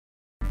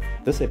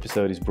This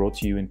episode is brought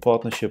to you in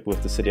partnership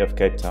with the City of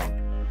Cape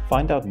Town.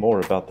 Find out more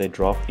about their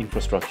draft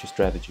infrastructure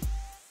strategy.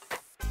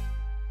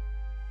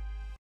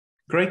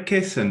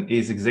 Kesson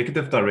is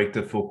Executive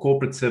Director for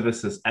Corporate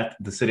Services at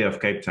the City of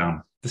Cape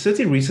Town. The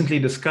city recently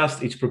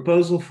discussed its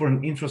proposal for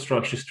an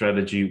infrastructure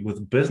strategy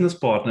with business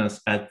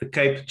partners at the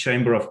Cape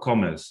Chamber of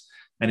Commerce,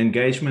 an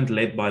engagement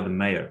led by the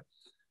Mayor.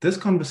 This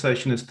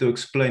conversation is to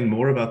explain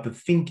more about the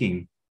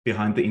thinking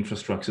behind the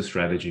infrastructure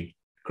strategy.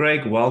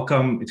 Craig,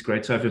 welcome. It's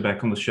great to have you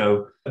back on the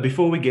show.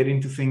 Before we get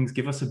into things,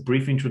 give us a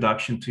brief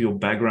introduction to your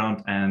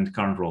background and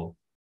current role.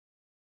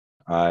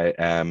 I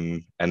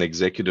am an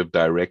executive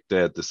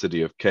director at the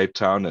City of Cape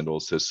Town and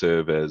also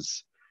serve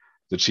as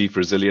the Chief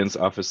Resilience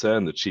Officer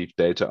and the Chief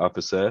Data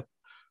Officer.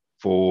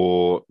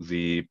 For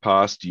the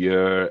past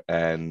year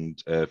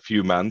and a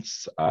few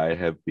months, I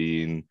have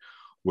been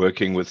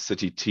working with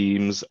city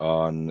teams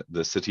on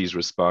the city's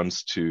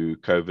response to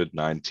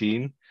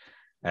COVID-19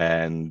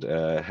 and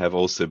have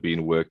also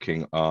been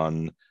working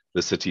on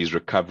the city's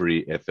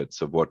recovery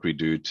efforts of what we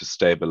do to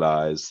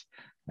stabilize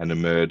and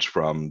emerge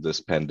from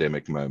this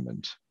pandemic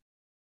moment.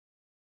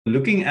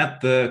 Looking at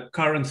the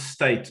current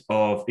state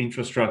of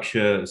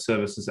infrastructure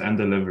services and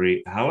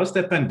delivery, how has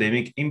the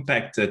pandemic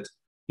impacted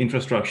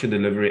infrastructure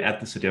delivery at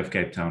the City of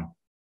Cape Town?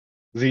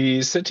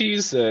 The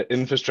city's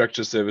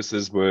infrastructure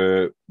services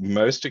were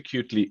most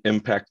acutely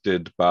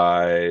impacted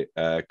by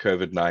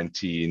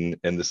COVID-19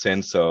 in the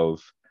sense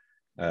of,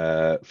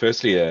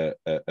 firstly, a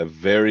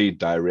very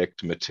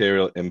direct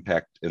material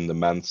impact in the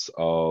months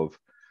of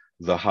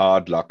the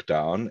hard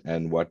lockdown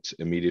and what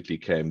immediately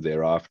came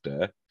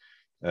thereafter.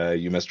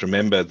 You must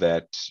remember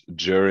that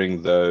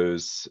during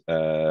those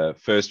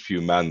first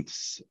few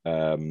months,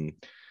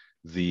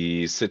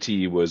 the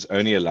city was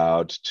only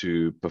allowed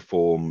to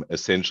perform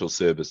essential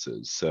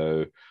services.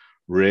 So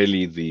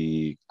really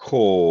the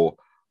core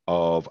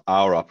of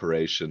our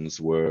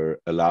operations were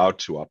allowed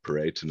to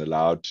operate and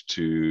allowed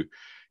to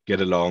get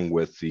along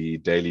with the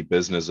daily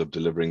business of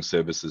delivering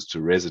services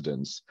to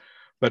residents.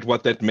 But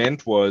what that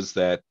meant was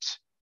that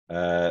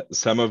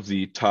some of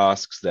the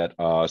tasks that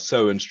are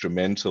so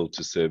instrumental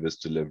to service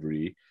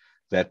delivery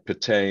that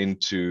pertain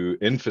to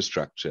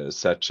infrastructure,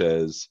 such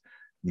as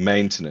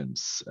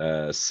maintenance,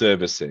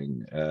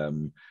 servicing,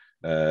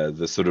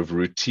 the sort of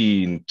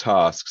routine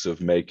tasks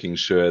of making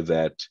sure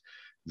that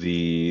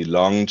the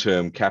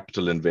long-term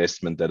capital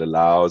investment that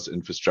allows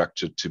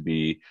infrastructure to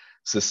be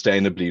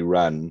sustainably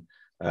run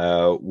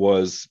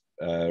was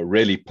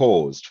really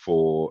paused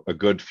for a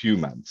good few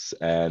months.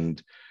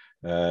 And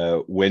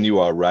when you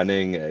are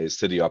running a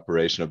city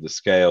operation of the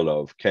scale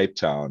of Cape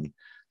Town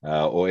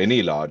or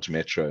any large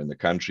metro in the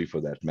country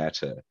for that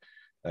matter,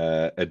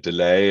 a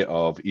delay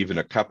of even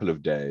a couple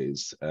of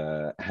days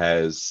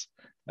has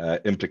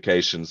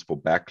implications for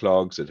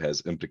backlogs. It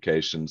has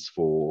implications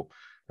for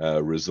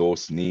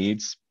resource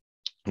needs.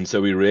 And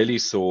so we really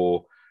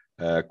saw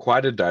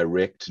quite a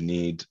direct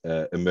need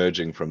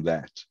emerging from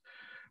that.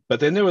 But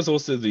then there was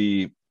also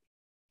the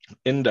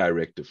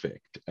indirect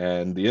effect.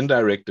 And the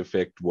indirect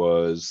effect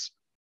was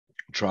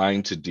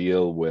trying to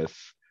deal with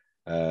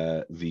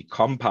the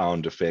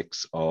compound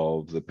effects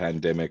of the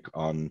pandemic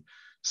on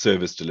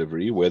service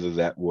delivery, whether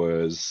that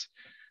was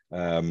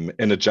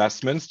in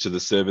adjustments to the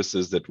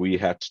services that we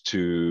had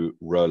to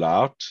roll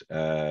out,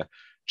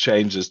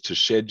 changes to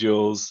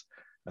schedules,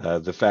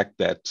 the fact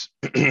that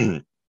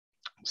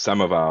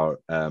some of our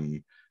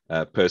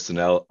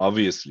personnel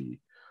obviously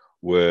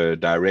were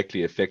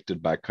directly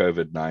affected by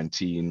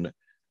COVID-19,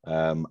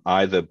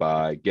 either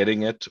by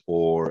getting it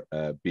or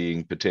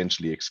being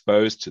potentially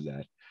exposed to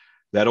that.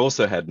 That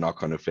also had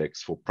knock-on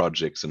effects for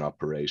projects and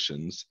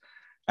operations,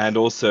 and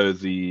also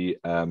the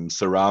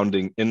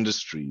surrounding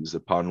industries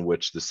upon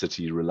which the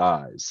city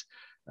relies,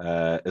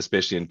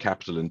 especially in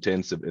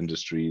capital-intensive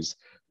industries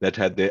that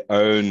had their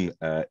own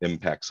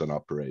impacts on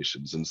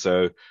operations. And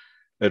so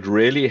it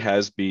really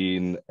has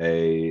been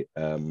a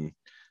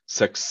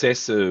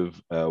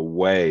successive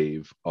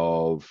wave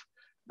of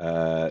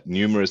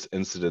numerous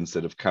incidents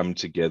that have come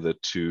together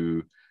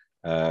to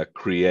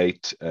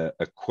create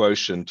a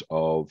quotient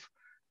of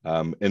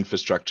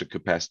infrastructure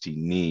capacity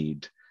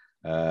need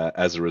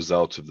as a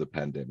result of the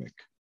pandemic.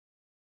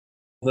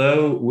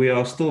 Although we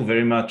are still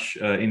very much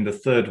in the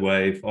third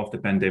wave of the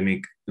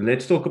pandemic,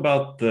 let's talk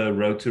about the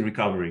road to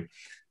recovery.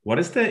 What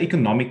is the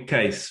economic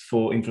case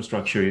for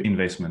infrastructure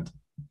investment?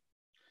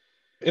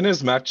 In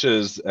as much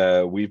as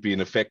we've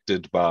been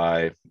affected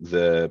by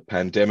the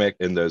pandemic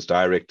in those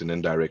direct and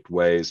indirect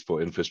ways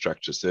for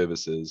infrastructure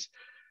services,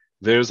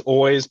 there's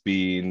always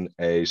been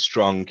a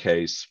strong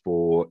case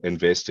for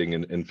investing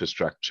in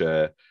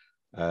infrastructure,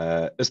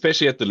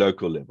 especially at the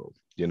local level.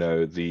 You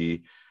know,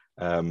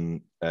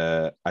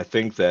 I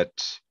think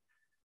that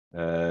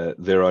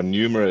there are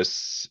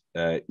numerous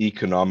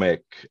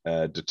economic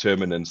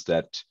determinants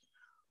that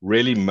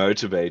really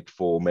motivate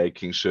for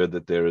making sure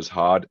that there is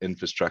hard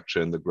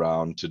infrastructure in the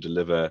ground to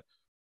deliver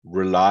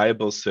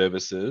reliable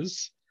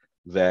services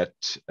that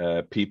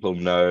people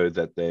know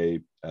that they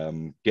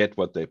get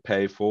what they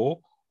pay for,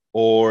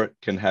 or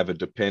can have a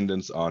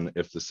dependence on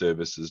if the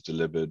service is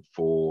delivered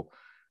for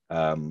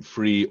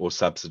free or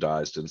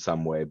subsidized in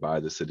some way by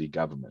the city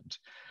government.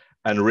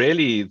 And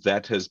really,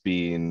 that has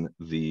been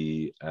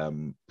the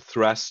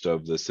thrust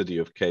of the City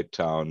of Cape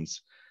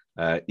Town's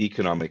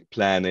economic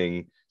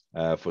planning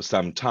for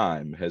some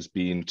time, has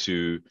been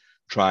to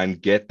try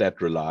and get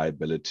that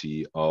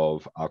reliability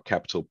of our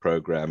capital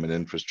program and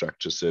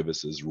infrastructure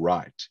services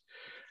right.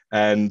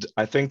 And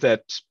I think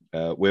that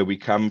where we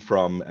come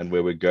from and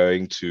where we're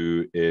going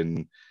to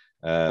in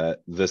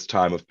this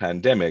time of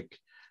pandemic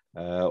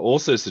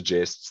also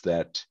suggests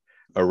that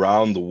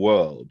around the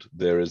world,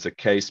 there is a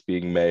case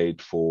being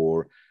made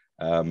for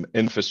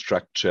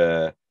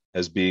infrastructure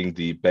as being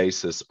the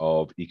basis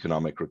of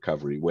economic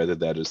recovery, whether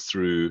that is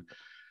through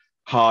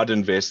hard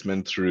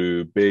investment,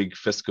 through big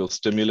fiscal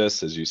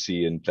stimulus, as you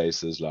see in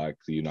places like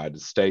the United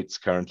States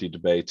currently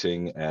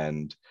debating,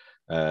 and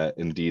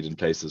indeed in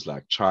places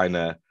like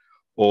China,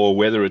 or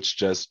whether it's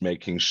just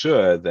making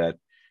sure that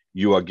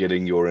you are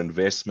getting your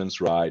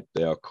investments right,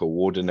 they are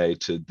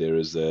coordinated, there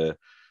is a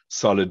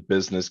solid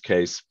business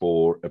case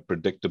for a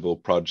predictable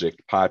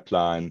project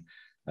pipeline,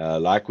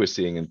 like we're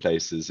seeing in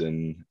places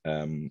in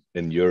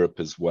Europe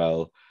as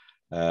well.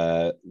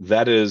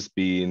 That has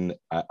been,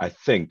 I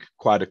think,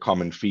 quite a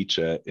common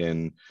feature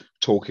in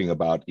talking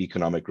about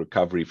economic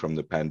recovery from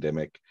the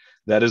pandemic.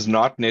 That is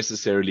not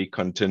necessarily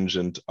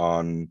contingent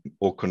on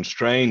or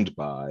constrained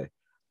by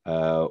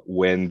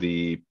when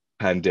the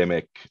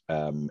pandemic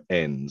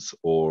ends,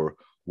 or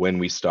when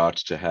we start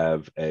to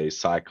have a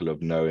cycle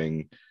of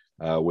knowing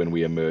when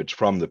we emerge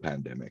from the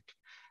pandemic.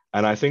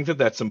 And I think that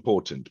that's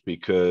important,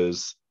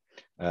 because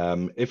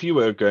if you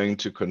were going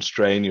to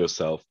constrain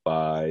yourself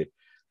by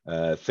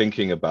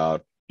thinking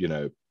about,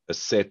 a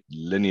set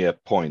linear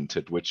point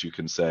at which you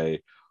can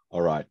say,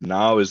 all right,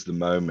 now is the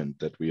moment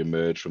that we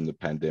emerge from the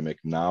pandemic,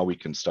 now we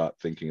can start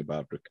thinking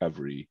about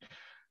recovery,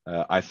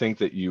 I think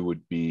that you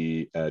would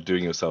be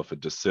doing yourself a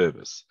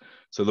disservice.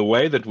 So the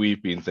way that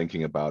we've been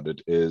thinking about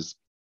it is,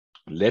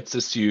 let's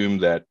assume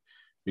that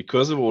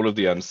because of all of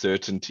the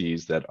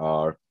uncertainties that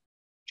are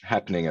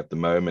happening at the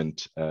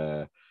moment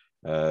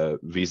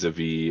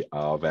vis-a-vis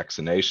our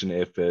vaccination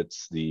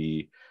efforts,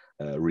 the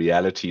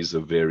realities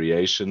of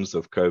variations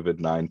of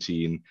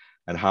COVID-19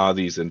 and how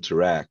these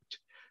interact,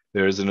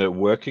 there is a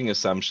working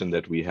assumption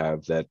that we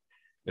have that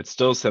it's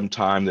still some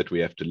time that we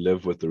have to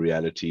live with the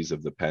realities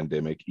of the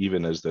pandemic,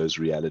 even as those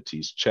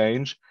realities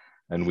change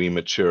and we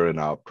mature in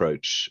our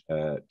approach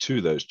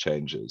to those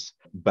changes.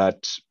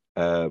 But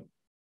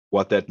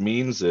what that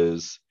means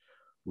is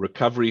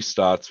recovery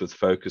starts with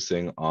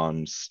focusing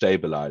on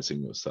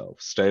stabilizing yourself,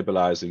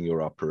 stabilizing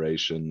your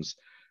operations,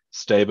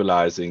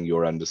 stabilizing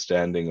your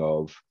understanding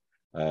of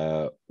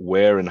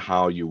where and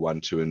how you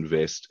want to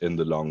invest in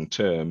the long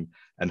term,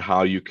 and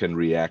how you can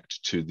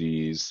react to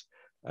these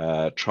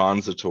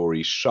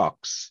transitory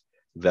shocks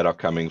that are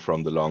coming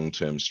from the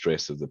long-term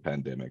stress of the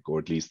pandemic, or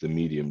at least the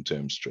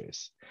medium-term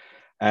stress.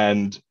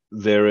 And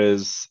there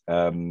is,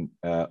 on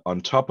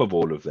top of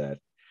all of that,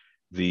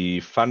 the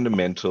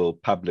fundamental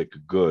public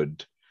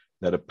good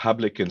that a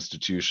public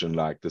institution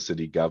like the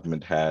city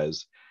government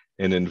has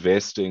in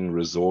investing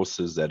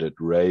resources that it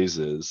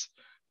raises,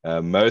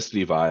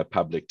 mostly via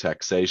public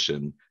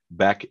taxation,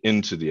 back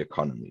into the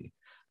economy,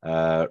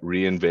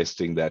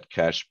 reinvesting that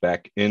cash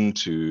back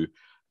into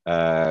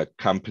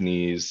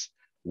companies,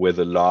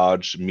 whether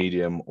large,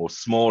 medium, or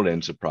small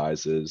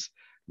enterprises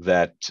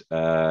that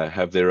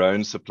have their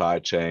own supply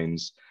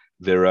chains,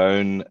 their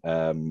own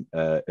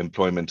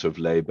employment of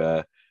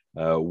labor.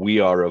 We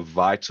are a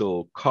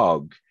vital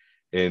cog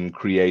in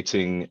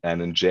creating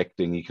and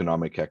injecting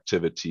economic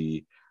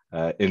activity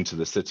into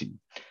the city.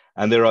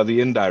 And there are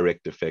the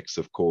indirect effects,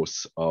 of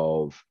course,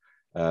 of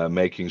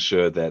making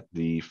sure that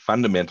the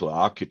fundamental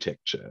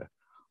architecture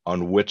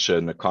on which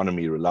an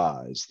economy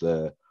relies,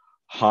 the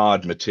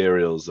hard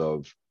materials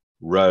of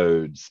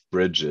roads,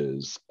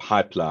 bridges,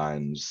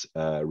 pipelines,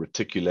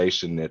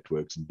 reticulation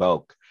networks,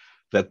 bulk,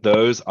 that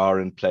those are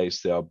in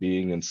place, they are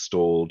being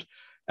installed,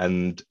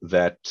 and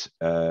that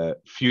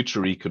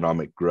future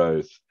economic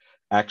growth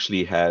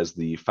actually has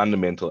the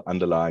fundamental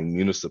underlying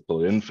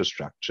municipal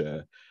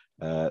infrastructure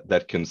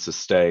that can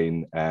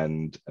sustain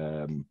and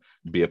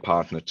be a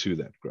partner to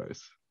that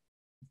growth.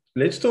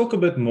 Let's talk a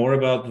bit more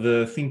about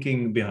the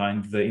thinking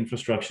behind the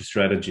infrastructure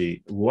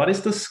strategy. What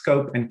is the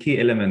scope and key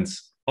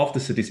elements of the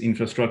city's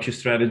infrastructure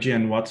strategy,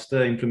 and what's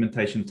the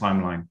implementation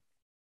timeline?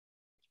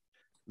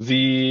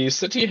 The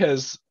city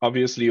has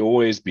obviously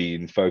always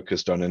been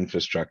focused on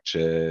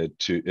infrastructure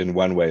in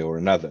one way or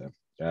another,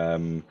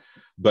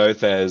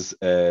 both as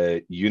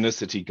a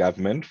unicity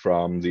government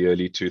from the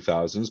early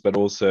 2000s, but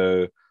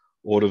also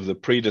all of the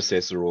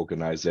predecessor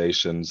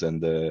organizations and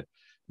the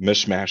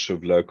mishmash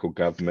of local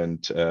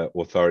government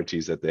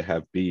authorities that there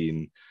have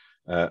been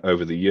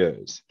over the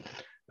years.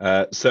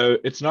 So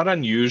it's not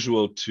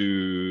unusual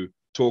to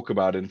talk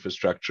about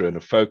infrastructure and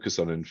a focus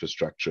on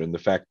infrastructure, and the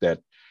fact that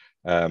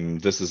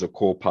this is a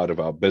core part of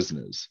our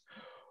business.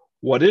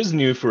 What is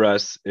new for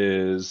us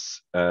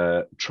is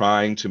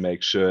trying to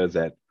make sure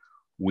that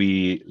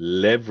we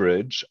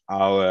leverage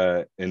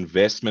our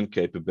investment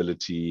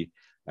capability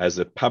as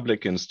a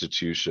public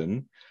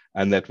institution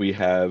and that we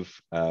have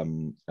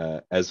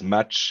as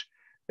much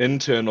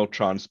internal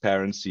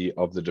transparency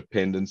of the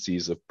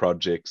dependencies of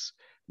projects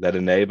that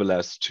enable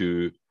us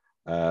to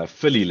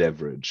fully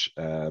leverage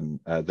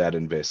that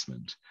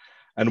investment.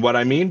 And what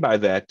I mean by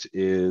that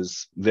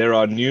is there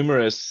are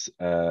numerous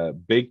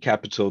big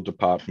capital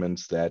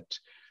departments that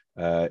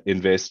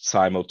invest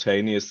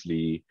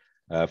simultaneously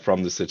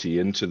from the city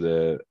into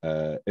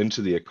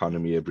the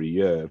economy every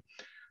year.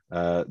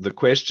 The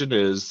question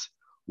is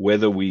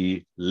whether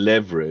we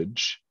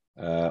leverage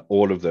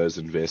all of those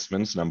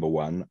investments. Number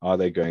one, are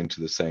they going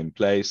to the same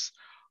place?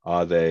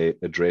 Are they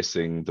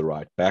addressing the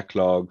right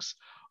backlogs?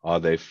 Are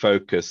they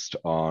focused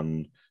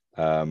on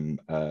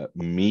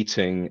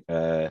meeting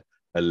a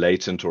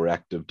latent or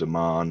active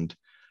demand?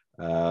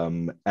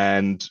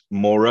 And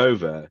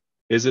moreover,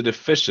 is it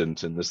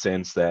efficient in the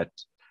sense that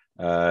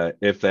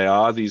if they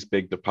are these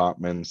big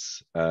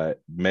departments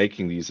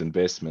making these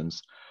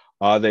investments,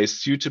 are they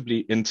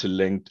suitably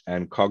interlinked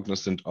and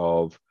cognizant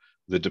of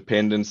the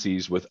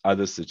dependencies with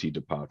other city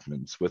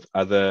departments, with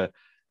other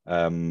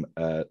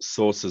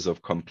sources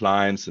of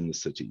compliance in the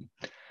city?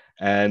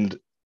 And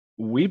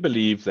we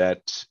believe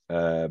that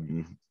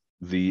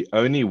the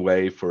only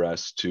way for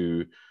us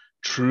to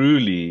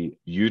truly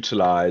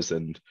utilize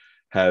and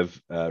have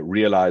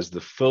realized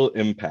the full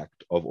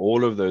impact of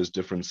all of those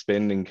different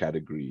spending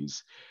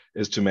categories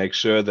is to make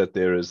sure that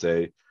there is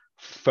a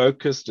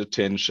focused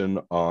attention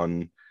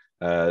on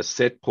a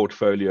set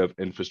portfolio of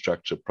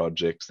infrastructure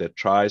projects that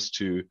tries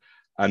to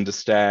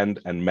understand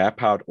and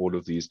map out all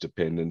of these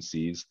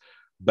dependencies,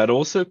 but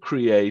also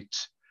create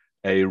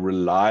a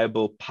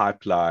reliable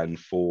pipeline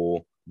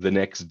for the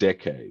next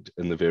decade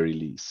in the very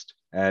least.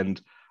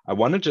 And I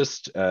want to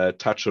just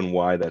touch on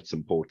why that's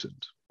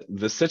important.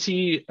 The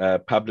city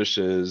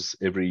publishes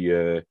every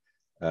year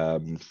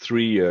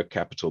 3-year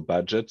capital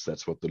budgets.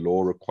 That's what the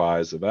law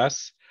requires of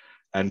us.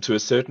 And to a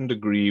certain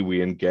degree,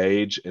 we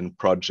engage in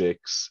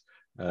projects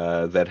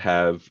that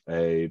have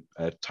a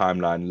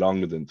timeline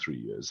longer than 3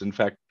 years. In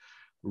fact,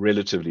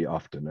 relatively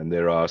often. And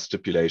there are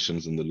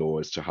stipulations in the law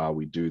as to how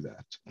we do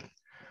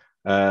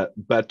that.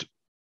 But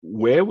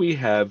where we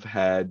have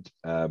had,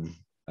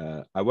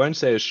 I won't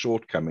say a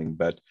shortcoming,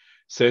 but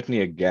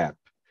certainly a gap,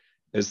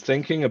 is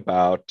thinking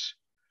about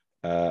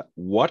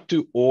what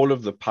do all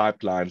of the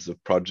pipelines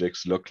of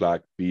projects look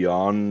like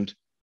beyond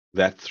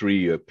that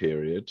 3-year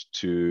period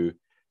to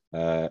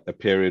a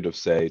period of,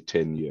 say,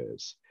 10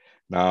 years.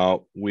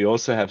 Now, we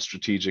also have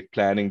strategic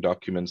planning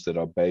documents that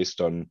are based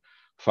on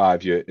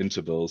 5-year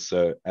intervals.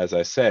 So as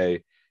I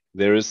say,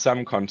 there is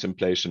some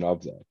contemplation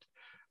of that.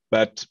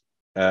 But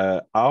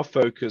our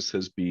focus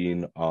has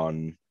been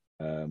on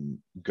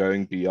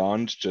going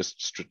beyond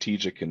just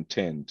strategic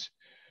intent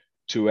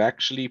to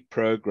actually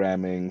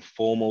programming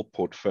formal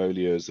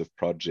portfolios of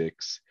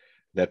projects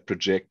that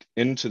project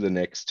into the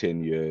next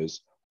 10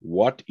 years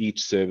what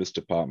each service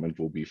department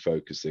will be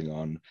focusing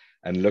on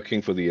and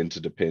looking for the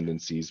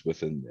interdependencies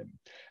within them.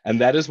 And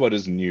that is what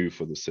is new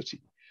for the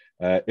city.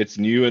 It's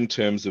new in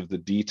terms of the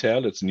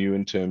detail, it's new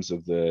in terms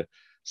of the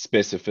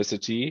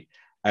specificity,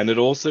 and it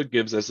also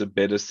gives us a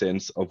better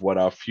sense of what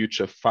our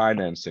future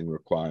financing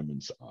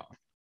requirements are.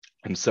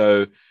 And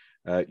so,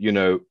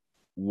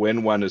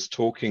 when one is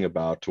talking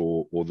about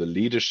or the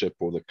leadership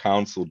or the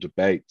council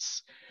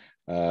debates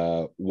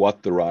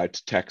what the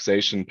right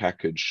taxation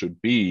package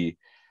should be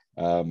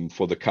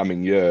for the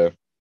coming year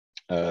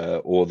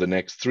or the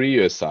next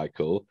 3-year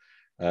cycle,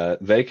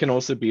 they can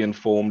also be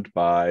informed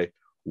by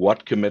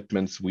what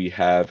commitments we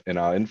have in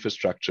our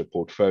infrastructure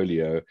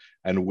portfolio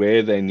and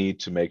where they need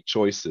to make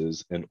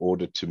choices in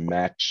order to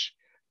match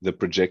the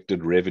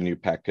projected revenue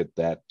packet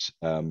that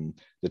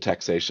the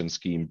taxation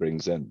scheme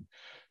brings in.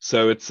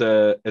 So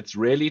it's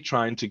really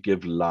trying to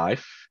give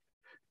life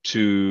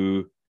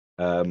to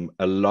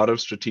a lot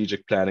of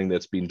strategic planning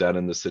that's been done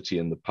in the city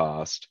in the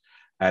past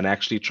and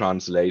actually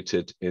translate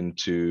it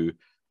into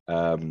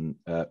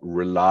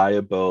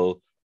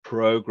reliable,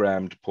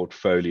 programmed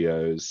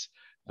portfolios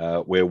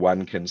where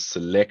one can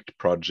select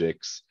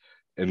projects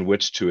in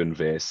which to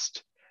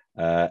invest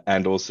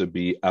and also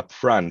be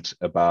upfront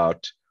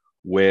about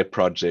where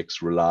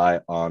projects rely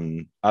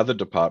on other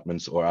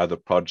departments or other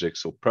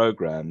projects or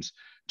programs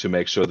to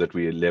make sure that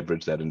we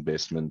leverage that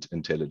investment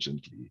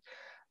intelligently.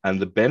 And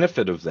the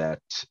benefit of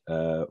that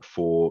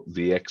for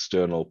the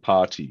external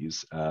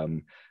parties,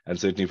 and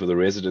certainly for the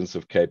residents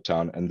of Cape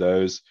Town and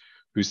those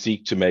who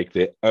seek to make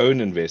their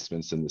own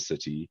investments in the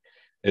city,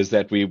 is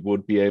that we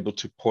would be able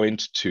to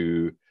point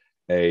to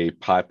a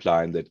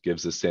pipeline that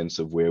gives a sense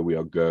of where we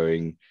are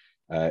going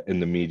in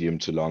the medium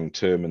to long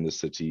term in the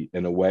city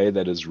in a way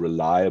that is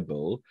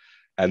reliable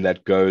and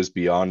that goes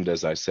beyond,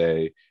 as I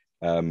say,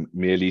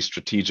 merely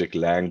strategic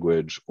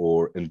language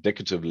or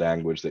indicative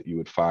language that you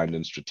would find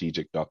in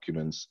strategic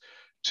documents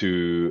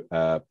to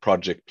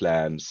project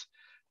plans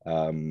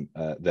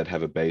that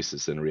have a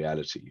basis in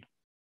reality.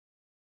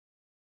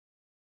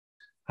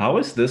 How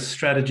is this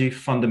strategy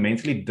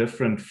fundamentally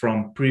different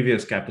from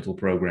previous capital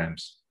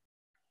programs?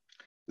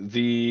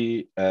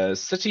 the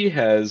city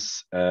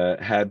has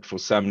had for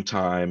some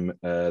time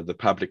the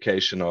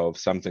publication of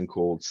something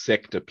called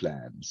sector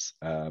plans,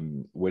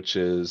 which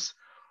is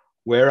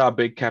where our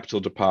big capital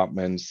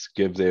departments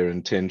give their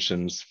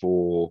intentions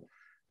for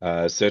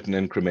certain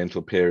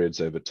incremental periods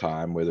over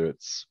time, whether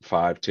it's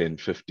 5, 10,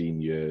 15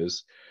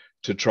 years,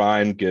 to try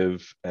and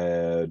give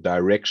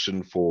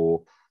direction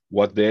for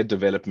what their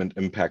development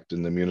impact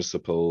in the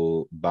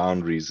municipal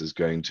boundaries is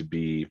going to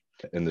be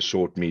in the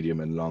short, medium,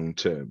 and long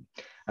term.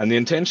 And the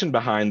intention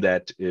behind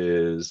that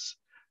is,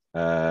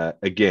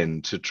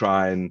 again, to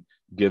try and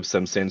give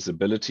some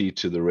sensibility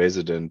to the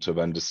resident of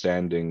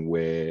understanding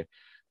where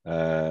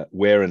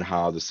and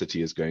how the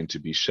city is going to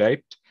be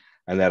shaped.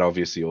 And that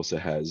obviously also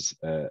has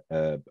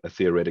a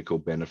theoretical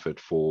benefit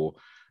for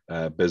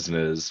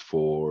business,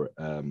 for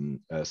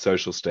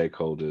social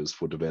stakeholders,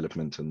 for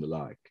development and the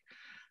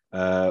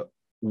like.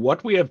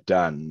 What we have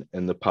done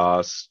in the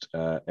past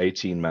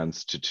 18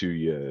 months to 2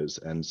 years,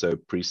 and so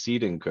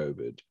preceding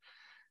COVID,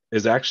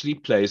 is actually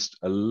placed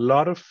a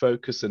lot of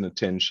focus and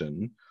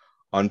attention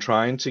on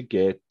trying to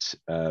get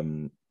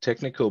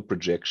technical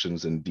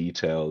projections and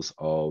details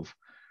of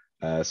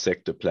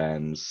sector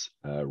plans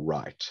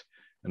right.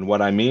 And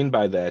what I mean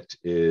by that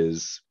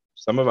is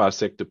some of our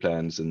sector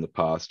plans in the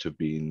past have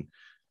been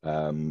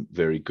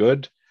very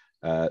good.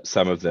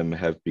 Some of them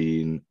have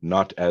been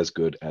not as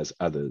good as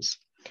others.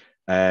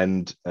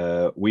 And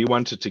we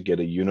wanted to get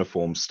a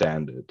uniform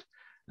standard.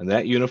 And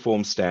that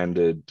uniform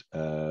standard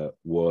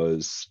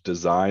was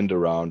designed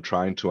around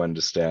trying to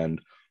understand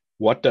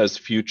what does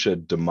future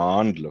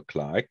demand look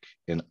like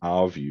in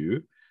our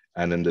view,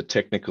 and in the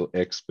technical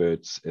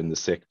experts in the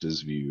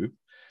sector's view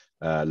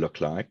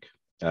look like.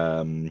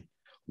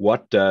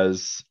 What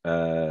does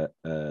the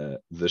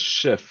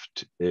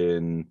shift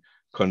in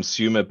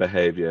consumer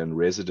behavior and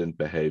resident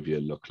behavior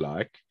look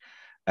like?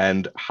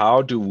 And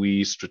how do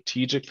we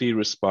strategically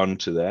respond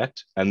to that?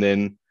 And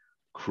then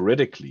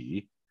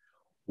critically,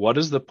 what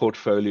is the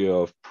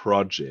portfolio of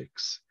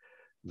projects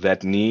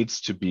that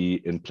needs to be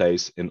in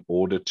place in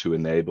order to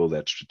enable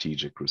that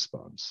strategic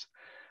response?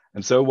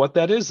 And so what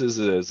that is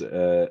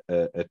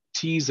a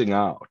teasing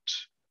out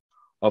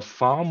of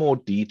far more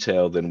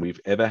detail than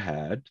we've ever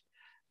had,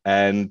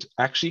 and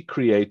actually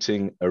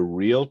creating a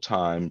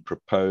real-time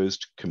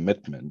proposed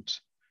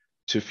commitment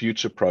to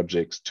future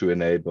projects to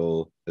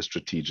enable a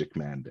strategic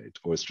mandate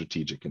or a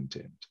strategic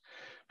intent.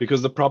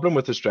 Because the problem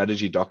with a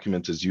strategy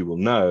document, as you will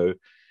know,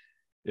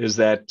 is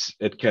that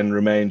it can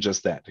remain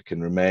just that. It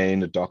can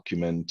remain a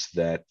document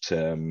that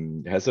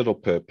has little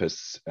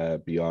purpose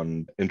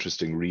beyond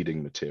interesting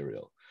reading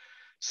material.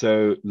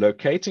 So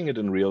locating it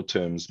in real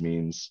terms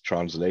means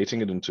translating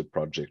it into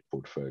project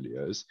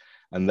portfolios.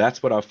 And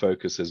that's what our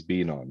focus has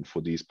been on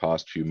for these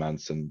past few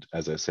months. And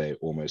as I say,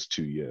 almost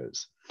 2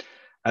 years.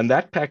 And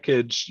that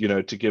package,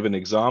 to give an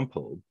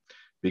example,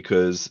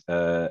 because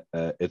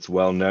it's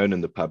well known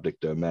in the public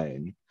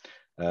domain,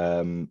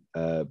 in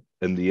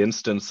the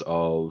instance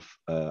of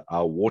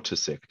our water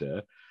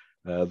sector,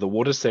 the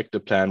water sector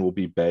plan will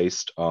be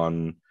based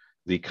on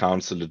the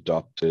council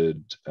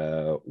adopted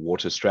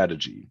water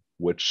strategy,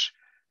 which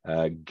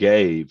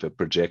gave a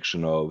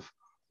projection of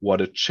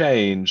what a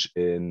change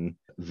in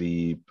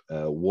the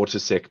water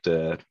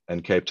sector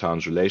and Cape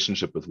Town's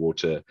relationship with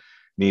water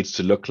needs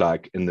to look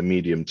like in the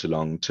medium to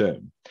long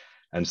term.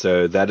 And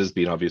so that has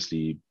been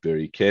obviously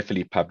very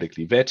carefully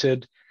publicly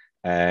vetted.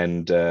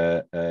 And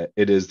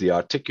it is the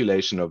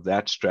articulation of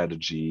that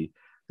strategy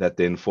that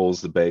then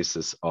forms the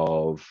basis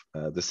of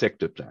the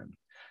sector plan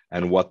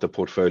and what the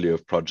portfolio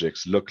of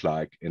projects look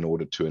like in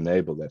order to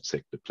enable that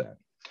sector plan.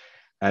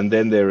 And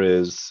then there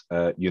is,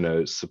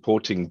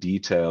 supporting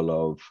detail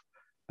of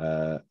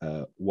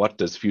what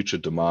does future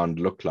demand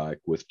look like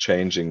with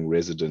changing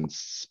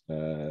residents'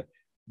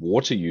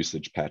 water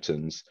usage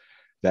patterns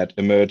that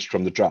emerged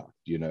from the drought.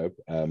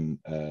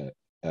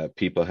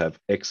 People have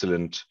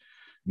excellent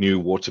new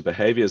water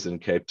behaviors in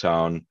Cape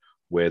Town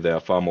where they are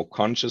far more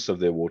conscious of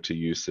their water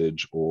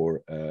usage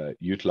or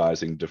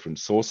utilizing different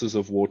sources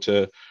of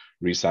water,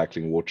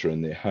 recycling water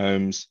in their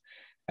homes.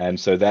 And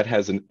so that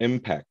has an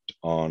impact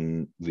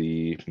on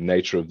the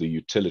nature of the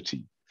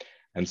utility.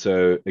 And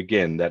so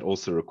again, that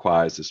also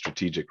requires a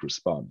strategic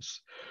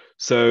response.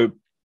 So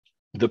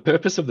the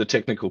purpose of the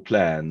technical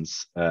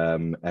plans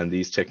and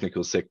these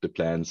technical sector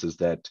plans is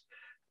that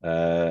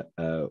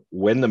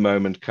when the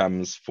moment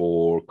comes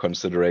for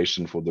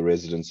consideration for the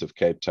residents of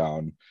Cape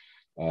Town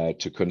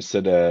to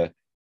consider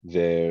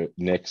their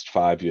next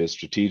 5-year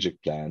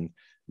strategic plan,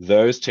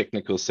 those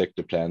technical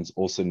sector plans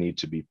also need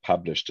to be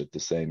published at the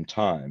same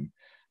time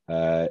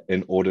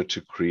in order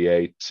to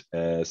create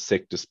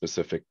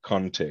sector-specific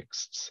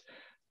contexts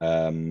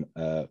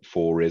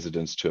for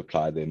residents to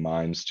apply their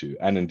minds to,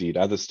 and indeed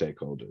other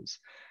stakeholders.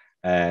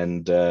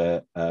 And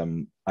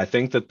I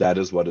think that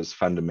is what is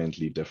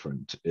fundamentally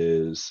different,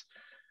 is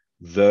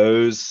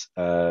those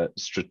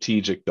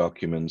strategic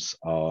documents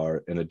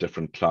are in a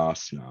different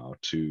class now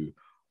to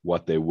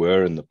what they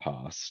were in the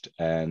past.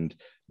 And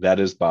that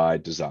is by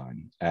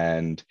design.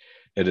 And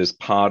it is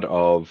part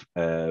of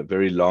a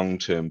very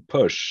long-term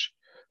push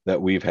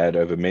that we've had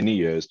over many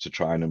years to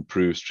try and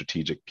improve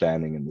strategic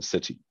planning in the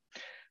city.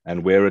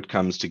 And where it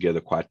comes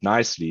together quite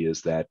nicely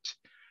is that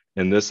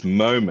in this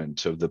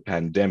moment of the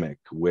pandemic,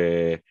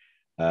 where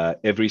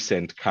every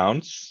cent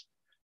counts,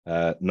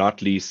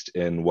 not least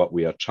in what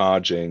we are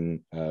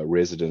charging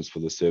residents for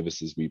the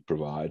services we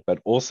provide, but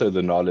also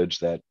the knowledge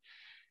that,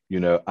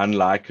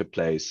 unlike a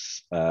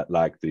place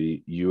like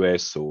the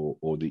US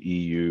or the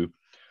EU,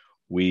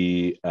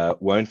 we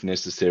won't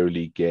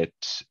necessarily get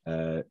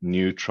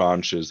new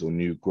tranches or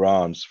new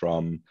grants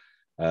from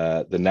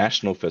the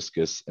national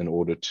fiscus in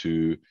order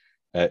to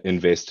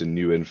invest in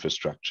new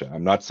infrastructure.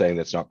 I'm not saying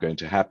that's not going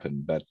to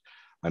happen, but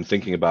I'm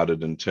thinking about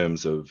it in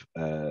terms of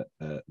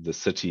the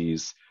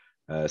city's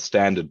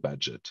standard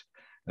budget.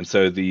 And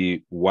so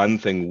the one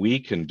thing we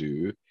can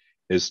do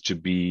is to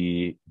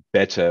be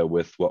better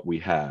with what we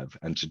have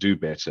and to do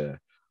better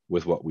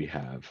with what we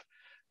have.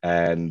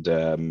 And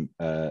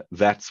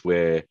that's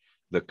where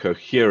the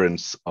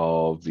coherence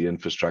of the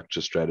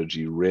infrastructure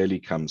strategy really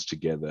comes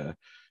together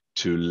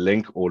to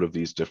link all of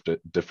these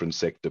different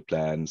sector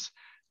plans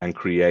and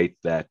create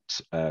that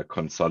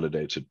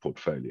consolidated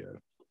portfolio.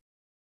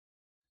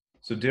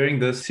 So during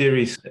this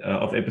series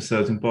of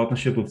episodes in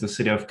partnership with the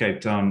City of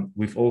Cape Town,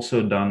 we've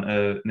also done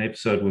an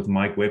episode with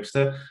Mike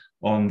Webster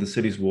on the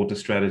city's water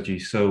strategy.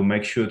 So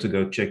make sure to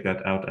go check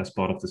that out as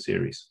part of the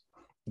series.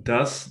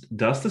 Does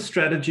the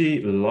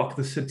strategy lock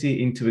the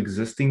city into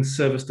existing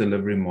service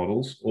delivery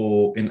models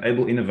or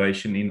enable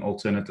innovation in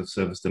alternative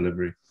service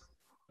delivery?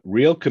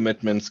 Real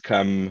commitments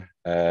come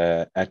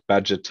at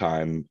budget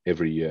time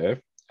every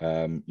year.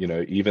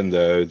 Even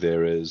though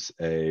there is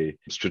a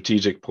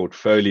strategic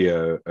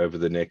portfolio over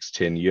the next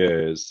 10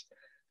 years,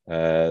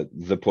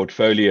 the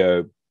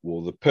portfolio,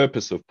 well, the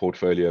purpose of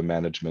portfolio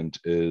management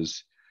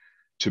is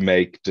to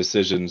make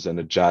decisions and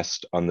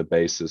adjust on the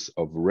basis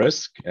of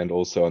risk and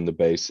also on the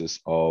basis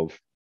of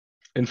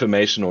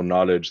information or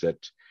knowledge that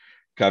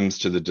comes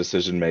to the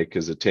decision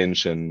maker's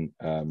attention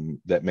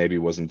that maybe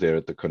wasn't there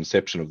at the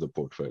conception of the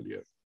portfolio.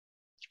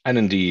 And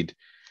indeed,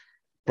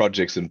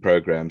 projects and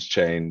programs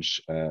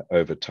change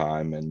over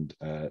time, and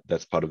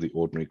that's part of the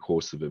ordinary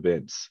course of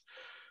events.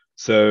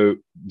 So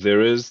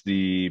there is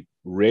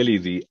really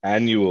the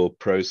annual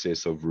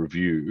process of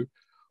review,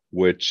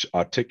 which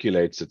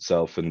articulates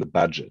itself in the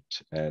budget.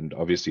 And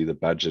obviously the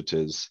budget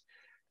is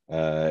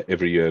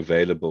every year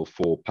available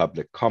for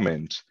public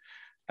comment.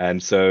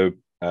 And so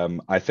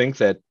I think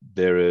that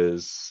there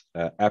is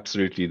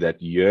absolutely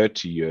that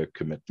year-to-year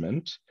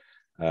commitment.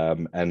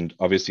 And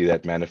obviously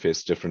that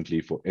manifests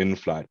differently for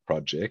in-flight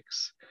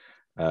projects,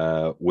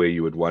 where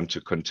you would want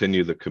to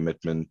continue the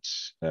commitment,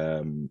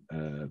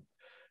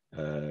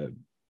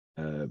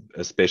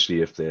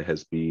 especially if there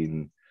has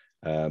been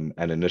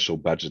an initial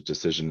budget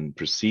decision in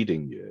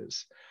preceding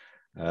years.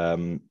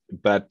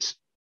 But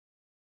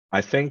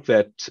I think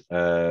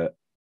that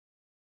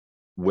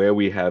where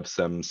we have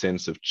some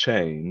sense of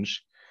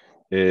change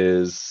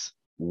is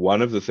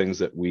one of the things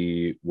that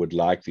we would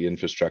like the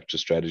infrastructure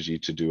strategy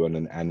to do on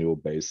an annual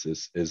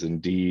basis is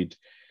indeed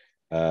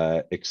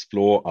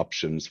explore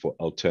options for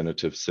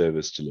alternative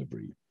service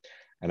delivery.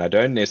 And I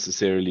don't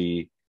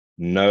necessarily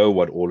know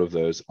what all of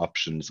those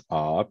options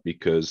are,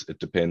 because it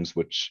depends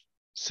which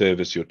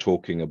service you're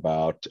talking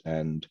about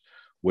and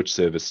which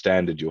service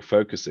standard you're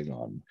focusing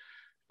on.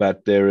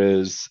 But there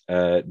is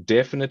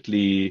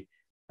definitely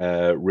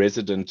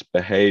resident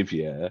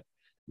behavior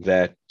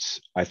that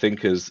I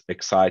think is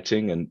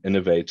exciting and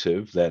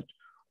innovative that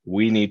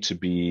we need to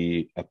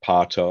be a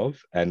part of,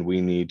 and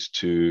we need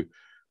to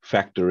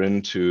factor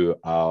into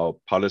our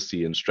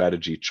policy and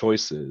strategy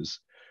choices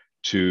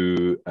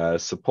to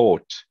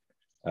support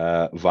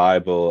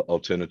viable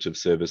alternative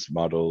service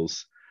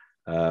models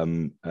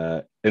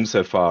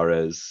insofar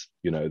as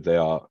they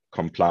are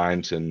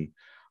compliant in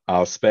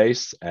our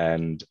space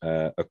and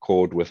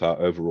accord with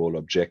our overall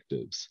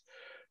objectives.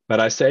 But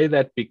I say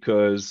that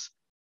because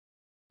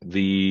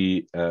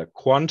the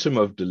quantum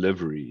of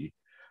delivery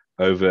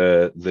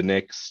over the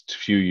next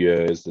few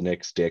years, the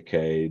next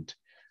decade,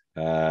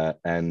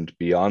 and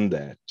beyond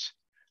that,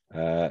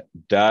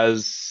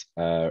 does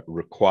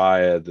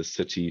require the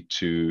city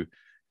to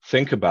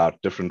think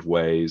about different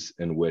ways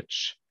in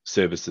which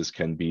services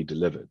can be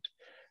delivered.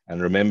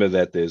 And remember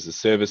that there's a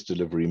service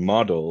delivery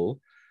model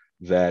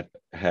that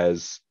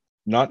has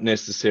not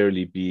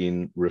necessarily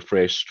been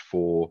refreshed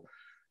for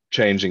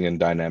changing and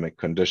dynamic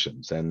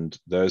conditions. And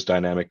those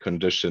dynamic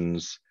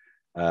conditions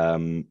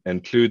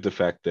include the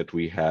fact that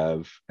we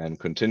have and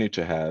continue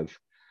to have,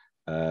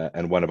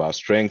 and one of our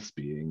strengths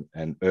being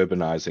an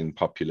urbanizing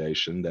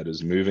population that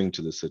is moving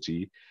to the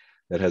city,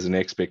 that has an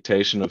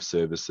expectation of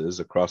services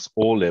across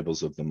all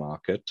levels of the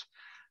market.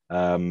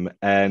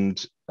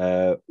 And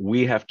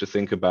we have to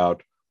think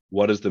about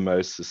what is the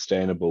most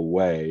sustainable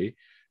way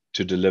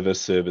to deliver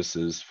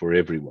services for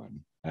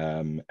everyone.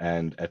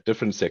 And at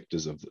different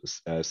sectors of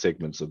the,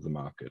 segments of the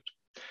market.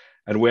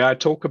 And where I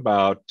talk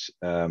about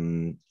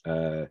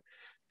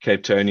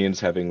Cape Townians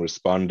having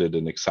responded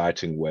in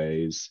exciting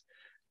ways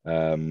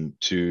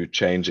to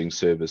changing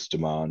service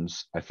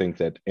demands, I think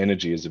that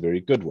energy is a very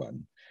good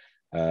one.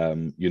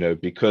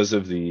 Because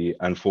of the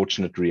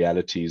unfortunate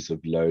realities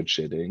of load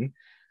shedding,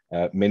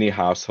 many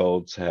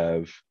households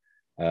have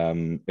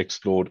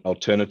explored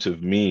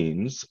alternative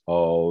means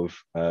of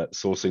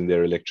sourcing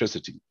their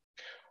electricity,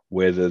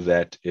 whether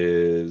that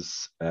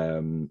is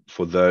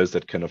for those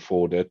that can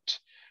afford it,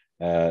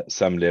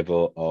 some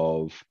level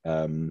of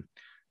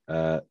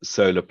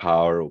solar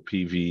power or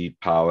PV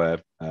power,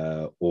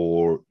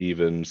 or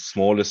even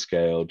smaller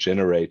scale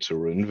generator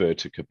or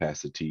inverter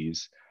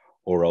capacities,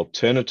 or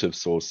alternative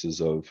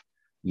sources of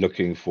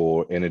looking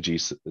for energy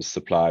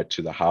supply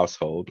to the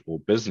household or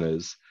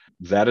business.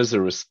 That is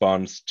a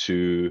response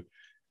to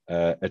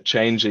a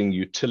changing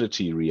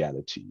utility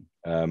reality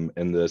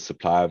in the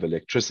supply of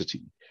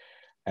electricity.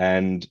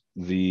 And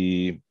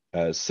the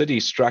city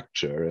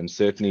structure, and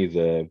certainly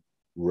the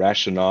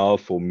rationale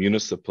for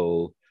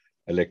municipal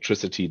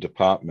electricity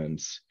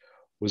departments,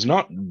 was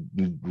not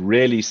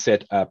really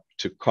set up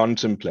to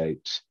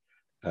contemplate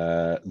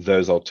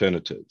those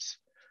alternatives.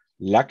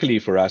 Luckily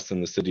for us in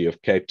the city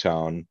of Cape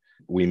Town,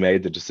 we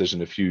made the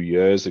decision a few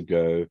years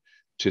ago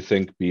to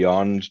think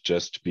beyond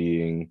just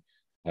being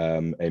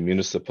a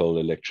municipal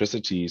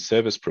electricity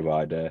service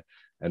provider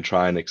and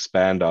try and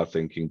expand our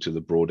thinking to the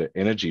broader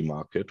energy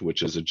market,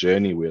 which is a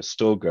journey we're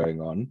still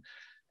going on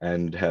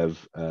and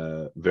have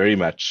very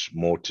much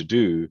more to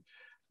do.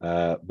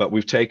 But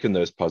we've taken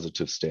those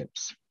positive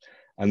steps.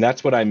 And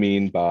that's what I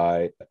mean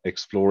by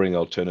exploring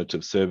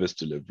alternative service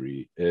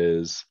delivery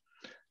is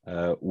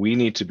we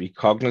need to be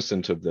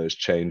cognizant of those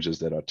changes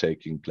that are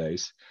taking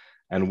place.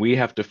 And we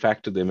have to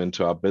factor them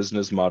into our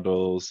business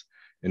models,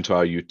 into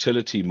our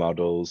utility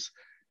models,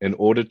 in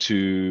order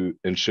to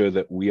ensure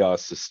that we are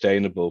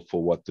sustainable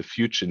for what the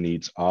future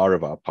needs are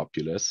of our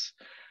populace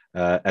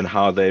and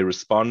how they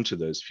respond to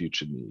those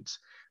future needs.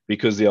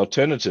 Because the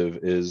alternative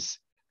is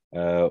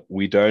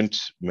we don't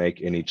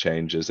make any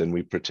changes and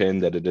we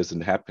pretend that it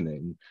isn't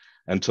happening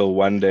until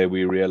one day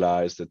we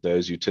realize that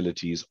those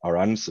utilities are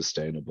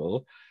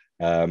unsustainable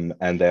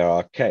and they are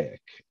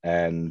archaic.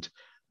 And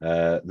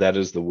that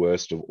is the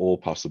worst of all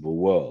possible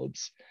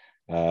worlds.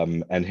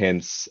 And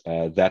hence,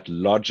 that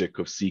logic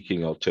of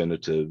seeking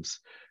alternatives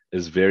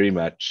is very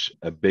much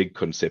a big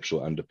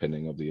conceptual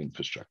underpinning of the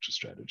infrastructure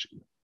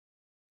strategy.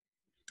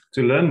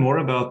 To learn more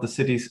about the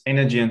city's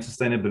energy and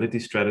sustainability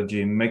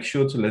strategy, make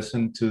sure to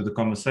listen to the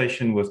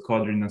conversation with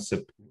Kadrina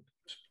Sip.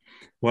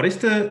 What is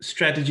the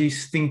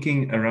strategy's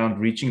thinking around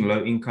reaching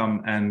low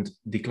income and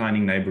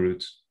declining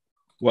neighborhoods?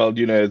 Well,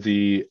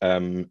 the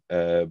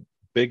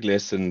big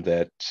lesson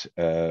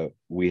that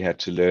we had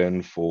to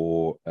learn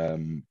for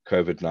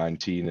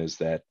COVID-19 is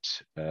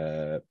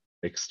that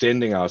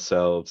extending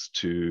ourselves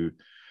to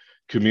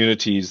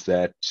communities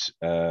that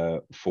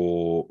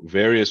for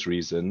various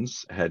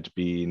reasons had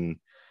been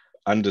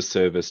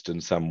underserviced in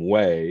some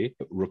way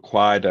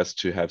required us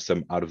to have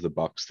some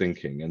out-of-the-box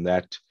thinking. And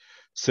that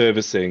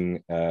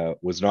servicing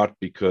was not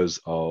because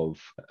of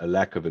a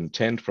lack of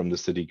intent from the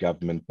city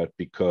government, but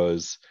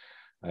because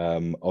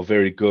of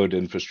very good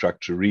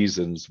infrastructure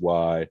reasons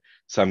why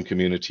some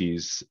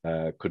communities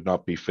could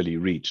not be fully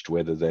reached,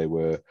 whether they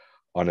were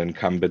on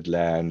encumbered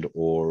land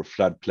or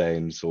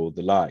floodplains or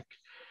the like.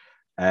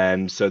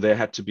 And so there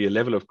had to be a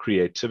level of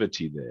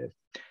creativity there.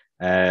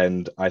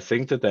 And I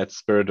think that that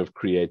spirit of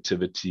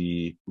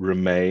creativity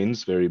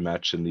remains very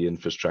much in the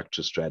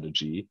infrastructure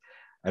strategy.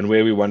 And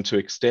where we want to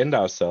extend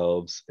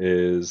ourselves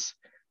is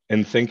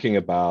in thinking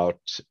about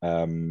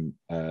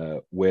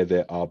where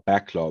there are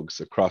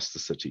backlogs across the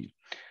city.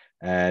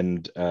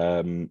 And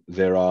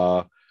there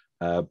are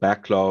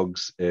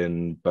backlogs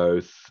in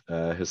both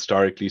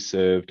historically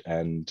served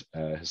and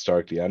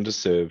historically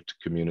underserved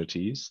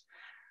communities.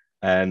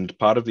 And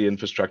part of the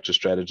infrastructure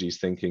strategy's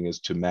thinking is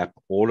to map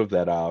all of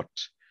that out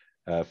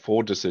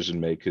for decision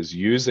makers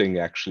using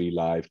actually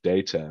live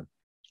data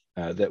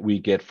that we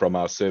get from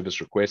our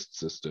service request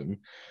system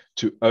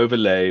to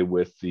overlay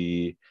with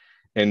the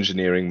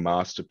engineering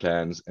master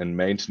plans and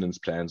maintenance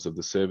plans of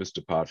the service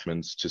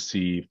departments to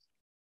see,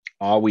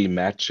 are we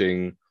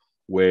matching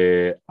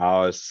where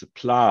our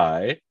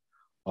supply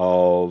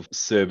of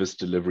service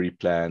delivery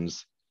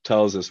plans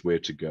tells us where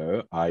to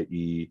go,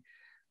 i.e.,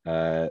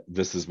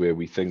 this is where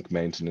we think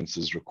maintenance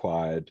is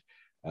required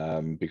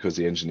because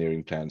the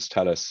engineering plans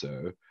tell us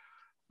so.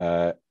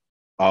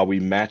 Are we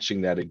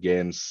matching that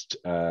against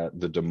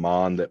the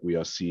demand that we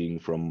are seeing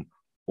from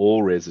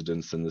all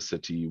residents in the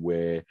city,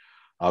 where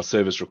our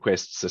service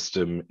request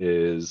system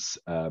is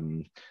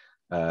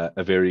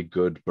a very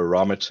good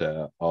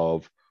barometer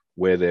of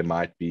where there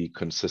might be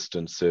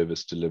consistent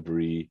service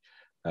delivery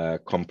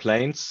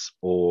complaints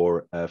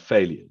or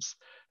failures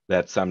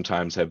that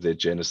sometimes have their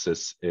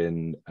genesis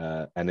in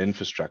an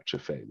infrastructure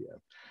failure.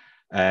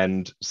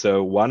 And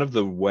so one of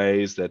the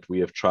ways that we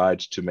have tried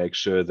to make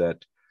sure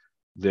that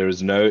there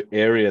is no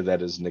area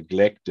that is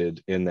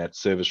neglected in that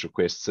service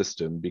request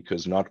system,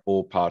 because not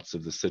all parts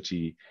of the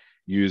city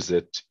use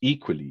it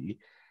equally,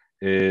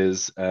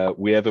 is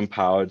we have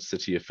empowered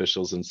city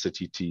officials and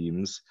city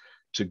teams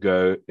to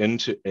go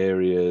into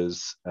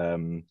areas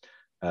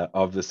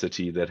of the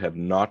city that have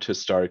not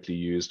historically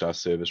used our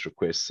service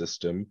request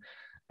system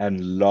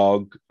and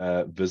log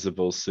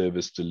visible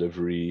service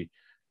delivery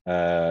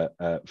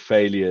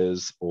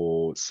failures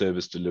or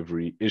service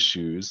delivery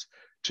issues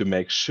to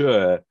make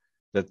sure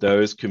that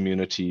those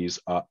communities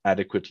are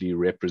adequately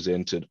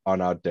represented on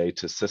our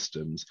data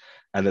systems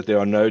and that there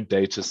are no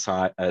data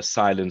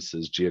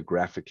silences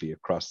geographically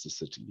across the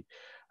city.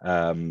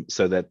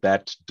 So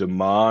that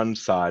demand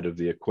side of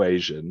the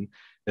equation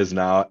is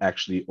now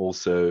actually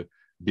also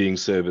being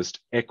serviced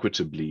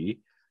equitably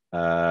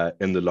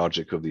in the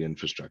logic of the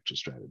infrastructure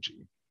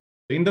strategy.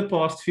 In the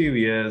past few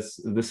years,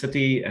 the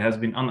city has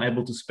been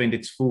unable to spend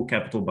its full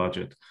capital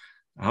budget.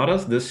 How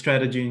does this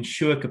strategy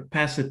ensure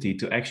capacity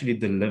to actually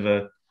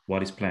deliver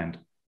what is planned?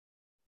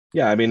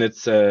 Yeah, I mean,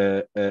 it's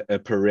a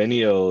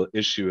perennial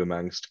issue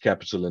amongst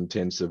capital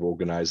intensive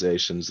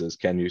organizations is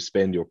can you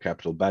spend your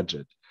capital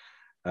budget?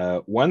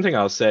 One thing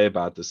I'll say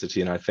about the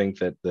city, and I think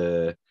that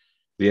the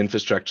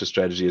infrastructure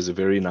strategy is a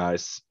very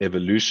nice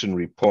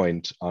evolutionary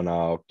point on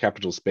our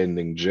capital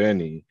spending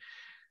journey,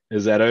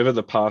 is that over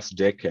the past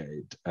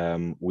decade,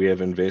 we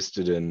have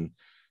invested in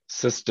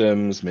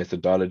systems,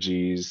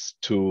 methodologies,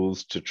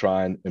 tools to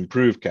try and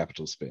improve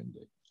capital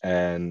spending.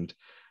 And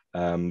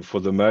for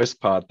the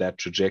most part, that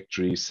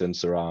trajectory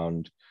since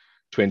around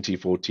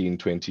 2014,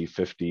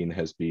 2015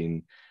 has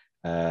been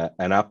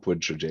an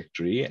upward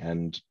trajectory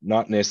and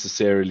not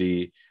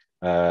necessarily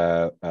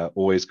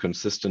always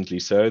consistently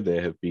so.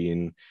 There have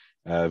been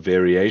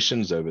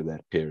variations over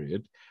that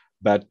period,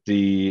 but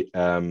the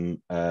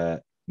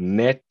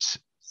net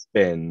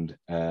spend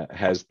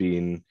has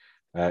been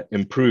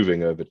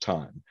improving over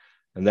time.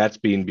 And that's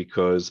been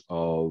because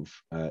of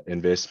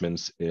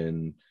investments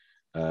in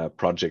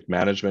project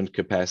management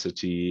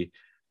capacity,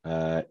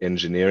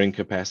 engineering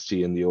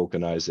capacity in the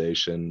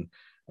organization,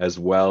 as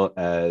well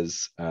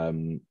as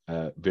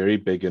very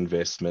big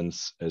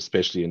investments,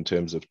 especially in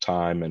terms of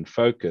time and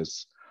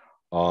focus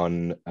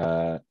on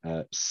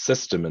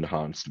system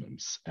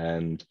enhancements.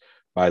 And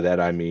by that,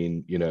 I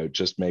mean,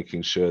 just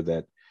making sure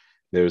that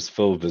there's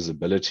full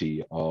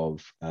visibility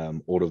of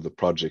all of the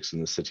projects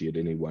in the city at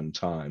any one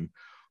time,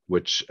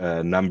 which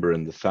number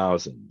in the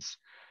thousands.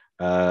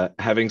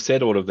 Having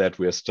said all of that,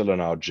 we are still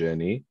on our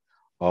journey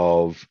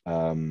of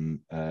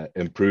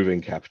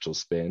improving capital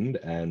spend.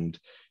 And,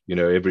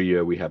 every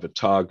year we have a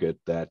target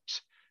that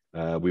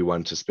we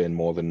want to spend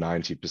more than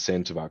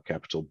 90% of our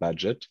capital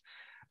budget.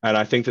 And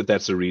I think that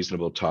that's a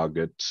reasonable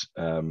target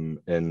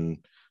in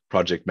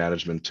project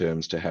management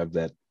terms to have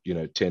that,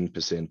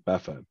 10%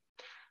 buffer.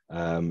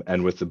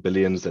 And with the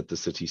billions that the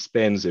city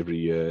spends every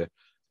year,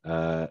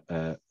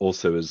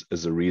 also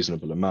is a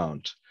reasonable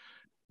amount.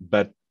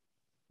 But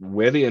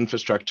where the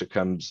infrastructure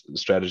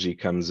strategy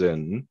comes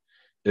in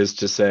is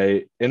to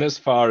say, in as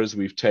far as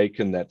we've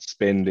taken that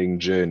spending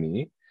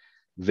journey,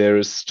 there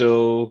is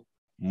still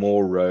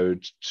more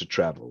road to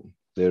travel.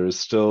 There is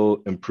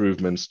still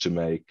improvements to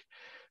make.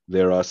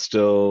 There are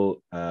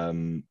still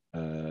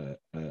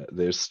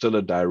there's still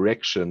a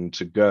direction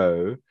to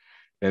go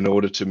in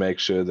order to make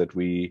sure that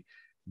we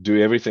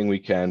do everything we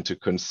can to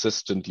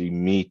consistently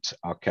meet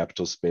our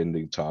capital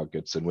spending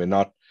targets. And we're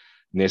not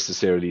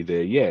necessarily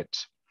there yet.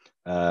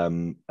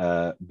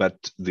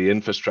 But the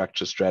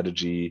infrastructure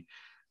strategy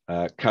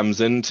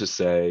comes in to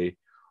say,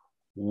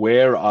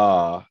 where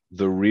are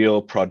the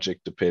real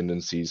project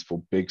dependencies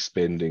for big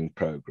spending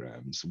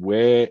programs?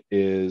 Where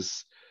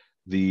is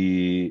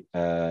the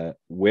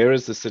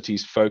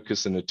city's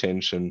focus and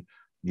attention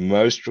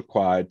most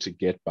required to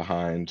get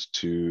behind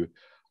to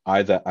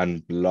either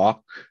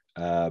unblock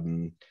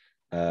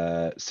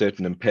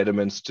certain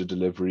impediments to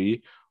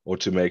delivery or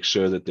to make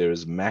sure that there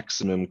is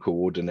maximum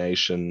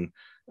coordination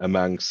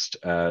amongst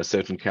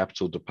certain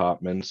capital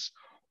departments,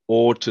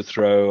 or to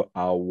throw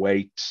our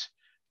weight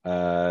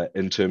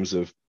in terms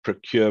of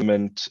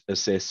procurement,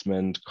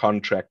 assessment,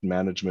 contract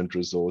management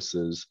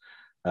resources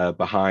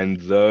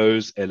behind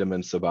those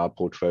elements of our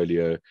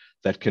portfolio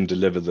that can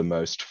deliver the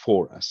most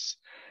for us.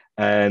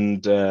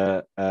 And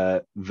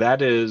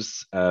that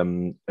is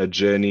a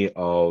journey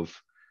of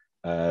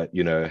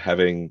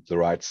having the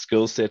right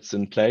skill sets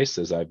in place,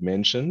 as I've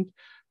mentioned,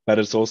 but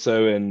it's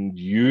also in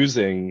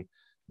using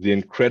the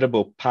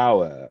incredible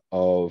power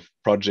of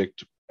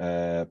project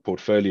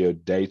portfolio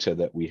data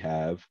that we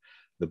have,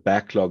 the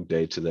backlog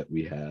data that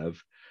we have,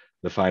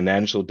 the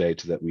financial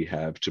data that we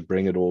have, to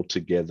bring it all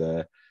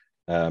together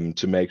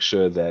to make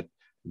sure that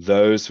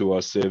those who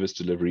are service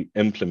delivery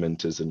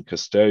implementers and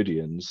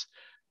custodians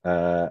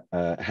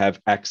have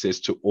access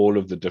to all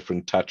of the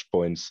different touch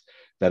points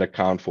that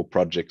account for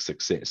project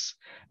success.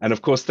 And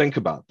of course, think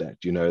about that,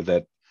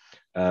 that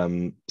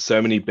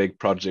so many big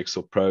projects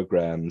or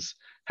programs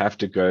have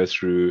to go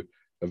through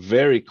a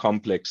very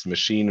complex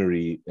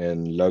machinery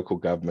in local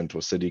government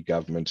or city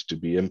government to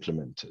be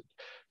implemented.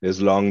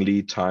 There's long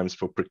lead times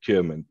for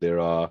procurement. There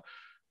are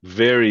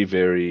very,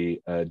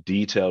 very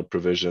detailed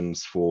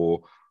provisions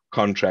for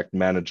contract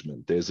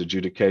management. There's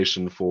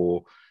adjudication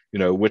for,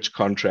 which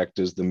contract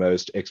is the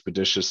most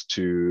expeditious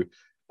to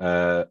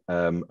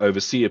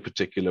oversee a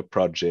particular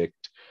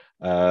project.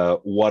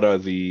 What are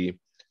the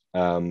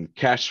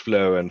cash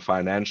flow and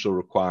financial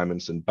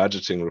requirements and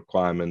budgeting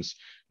requirements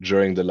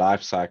during the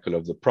life cycle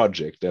of the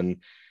project. And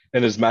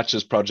in as much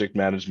as project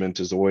management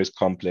is always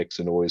complex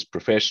and always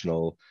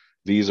professional,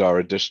 these are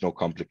additional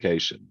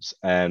complications.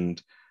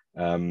 And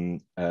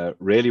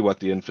really what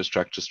the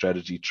infrastructure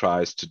strategy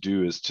tries to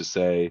do is to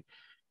say,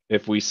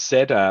 if we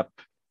set up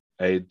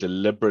a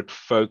deliberate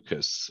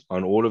focus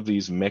on all of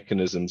these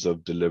mechanisms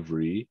of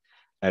delivery,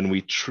 and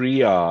we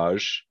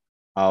triage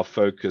our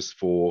focus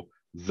for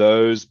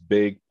those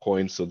big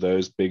points or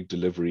those big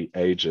delivery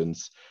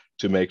agents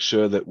to make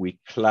sure that we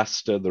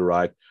cluster the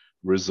right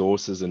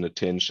resources and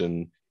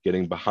attention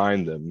getting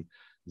behind them,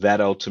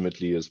 that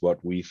ultimately is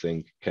what we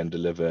think can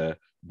deliver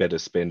better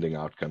spending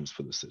outcomes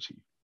for the city.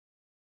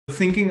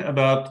 Thinking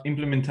about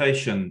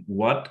implementation,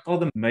 what are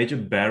the major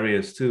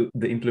barriers to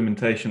the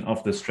implementation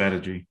of the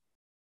strategy?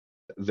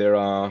 There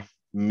are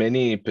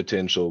many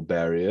potential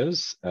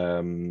barriers.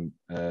 There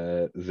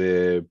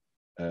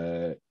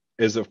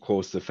is, of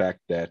course, the fact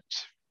that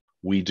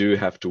we do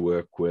have to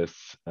work with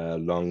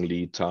long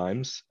lead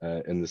times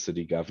in the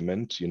city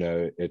government.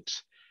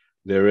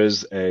 There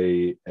is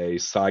a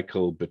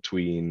cycle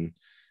between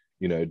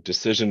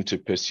decision to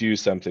pursue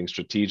something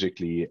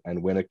strategically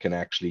and when it can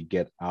actually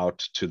get out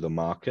to the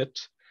market,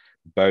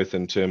 both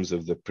in terms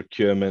of the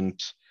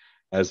procurement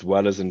as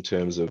well as in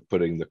terms of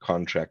putting the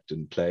contract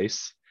in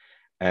place.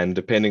 And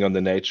depending on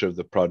the nature of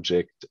the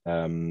project,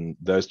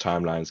 those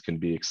timelines can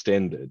be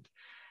extended.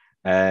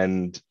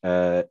 And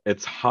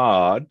it's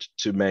hard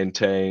to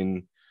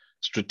maintain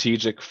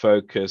strategic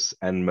focus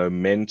and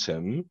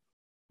momentum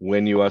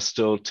when you are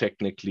still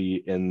technically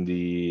in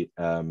the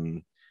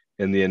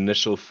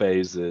initial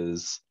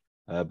phases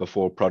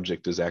before a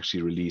project is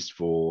actually released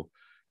for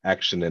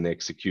action and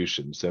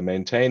execution. So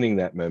maintaining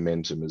that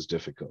momentum is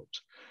difficult.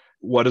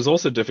 What is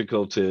also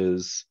difficult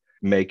is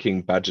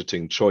making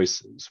budgeting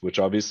choices, which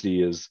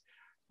obviously is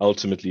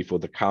ultimately for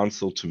the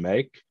council to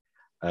make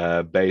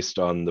based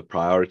on the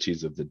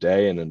priorities of the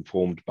day and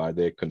informed by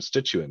their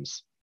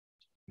constituents.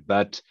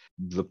 But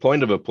the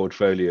point of a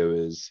portfolio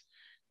is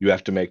you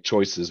have to make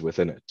choices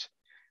within it.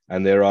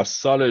 And there are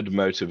solid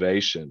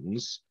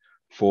motivations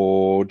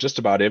for just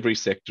about every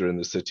sector in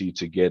the city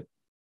to get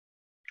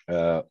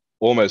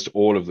almost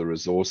all of the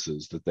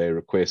resources that they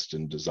request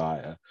and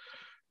desire.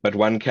 But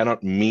one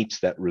cannot meet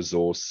that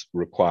resource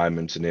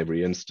requirement in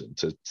every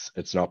instance.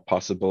 It's not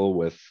possible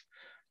with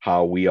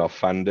how we are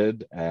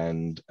funded,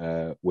 and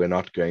we're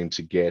not going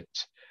to get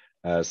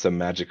some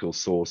magical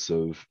source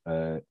of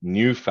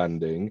new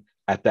funding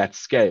at that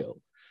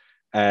scale.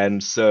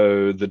 And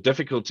so the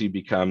difficulty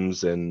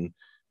becomes in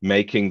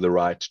making the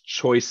right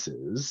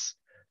choices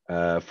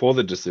for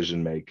the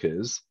decision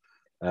makers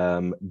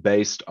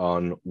based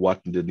on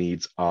what the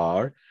needs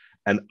are.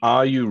 And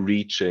are you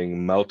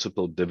reaching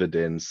multiple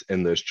dividends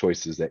in those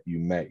choices that you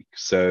make?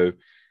 So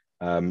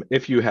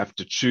if you have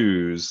to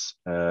choose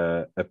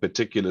a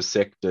particular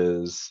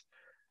sector's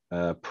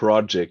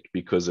project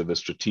because of a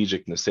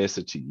strategic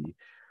necessity,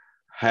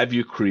 have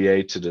you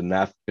created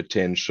enough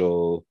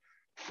potential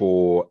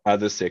for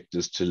other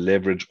sectors to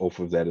leverage off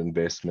of that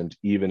investment,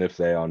 even if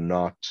they are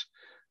not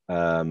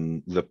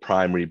the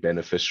primary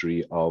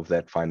beneficiary of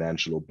that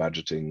financial or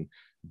budgeting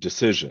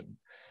decision?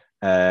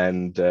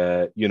 And,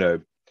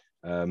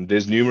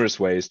 there's numerous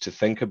ways to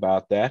think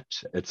about that.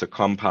 It's a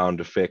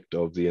compound effect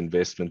of the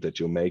investment that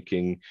you're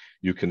making.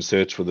 You can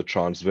search for the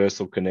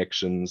transversal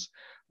connections.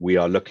 We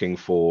are looking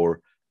for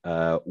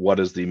what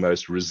is the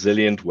most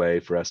resilient way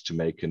for us to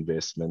make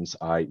investments,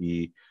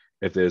 i.e.,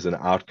 if there's an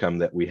outcome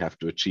that we have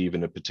to achieve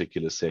in a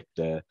particular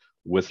sector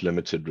with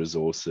limited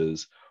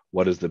resources,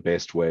 what is the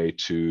best way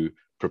to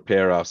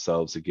prepare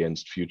ourselves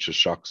against future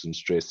shocks and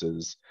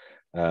stresses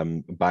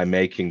by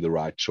making the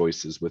right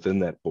choices within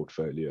that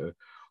portfolio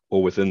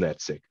or within that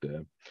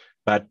sector.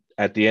 But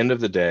at the end of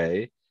the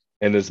day,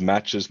 in as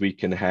much as we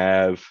can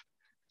have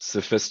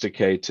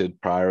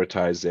sophisticated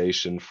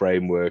prioritization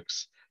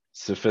frameworks,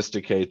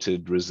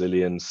 sophisticated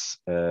resilience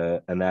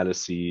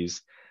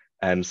analyses,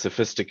 and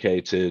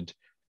sophisticated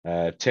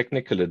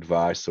technical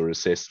advice or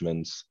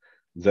assessments,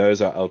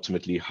 those are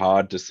ultimately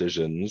hard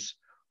decisions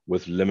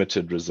with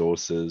limited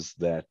resources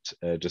that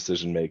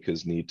decision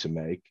makers need to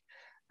make.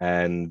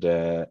 And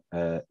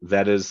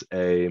that is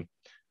a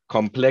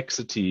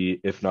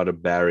complexity, if not a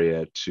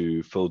barrier,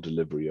 to full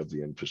delivery of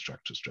the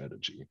infrastructure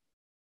strategy.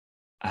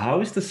 How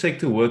is the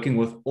sector working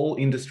with all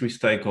industry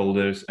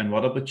stakeholders, and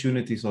what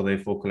opportunities are there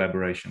for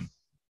collaboration?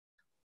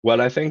 Well,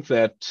 I think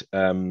that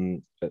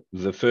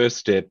the first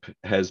step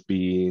has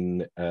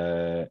been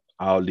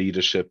our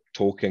leadership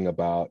talking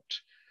about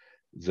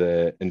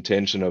the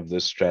intention of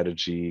this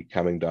strategy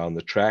coming down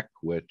the track,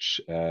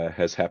 which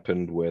has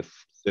happened with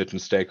certain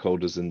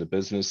stakeholders in the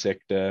business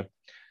sector.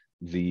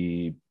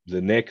 The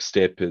next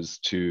step is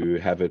to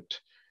have it,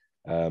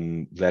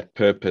 that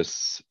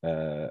purpose,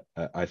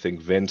 I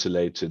think,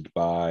 ventilated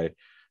by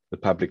the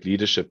public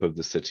leadership of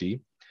the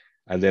city.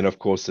 And then, of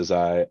course, as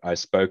I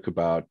spoke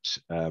about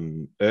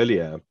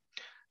earlier,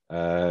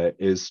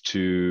 is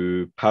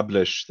to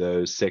publish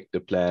those sector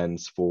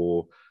plans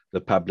for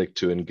the public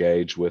to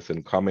engage with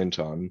and comment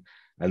on.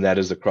 And that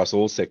is across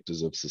all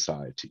sectors of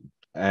society.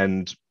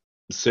 And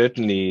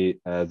certainly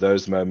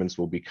those moments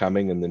will be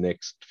coming in the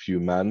next few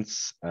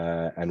months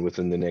and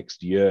within the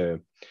next year.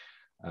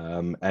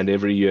 And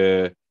every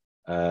year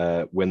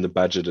when the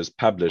budget is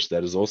published,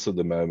 that is also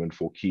the moment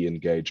for key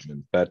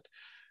engagement. But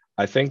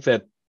I think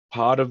that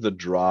part of the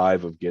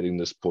drive of getting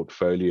this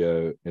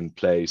portfolio in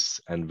place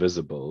and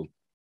visible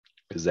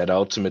is that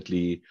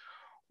ultimately,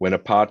 when a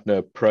partner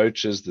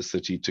approaches the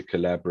city to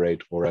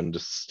collaborate or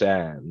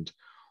understand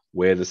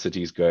where the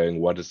city is going,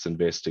 what it's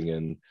investing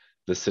in,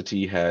 the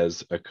city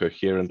has a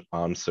coherent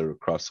answer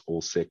across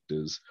all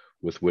sectors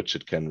with which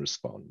it can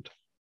respond.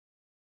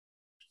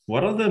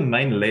 What are the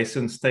main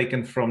lessons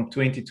taken from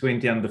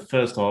 2020 and the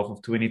first half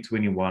of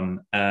 2021,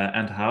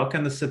 and how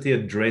can the city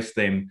address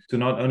them to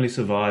not only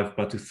survive,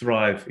 but to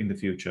thrive in the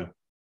future?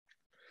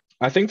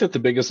 I think that the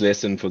biggest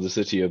lesson for the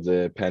city of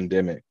the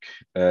pandemic,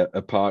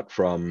 apart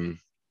from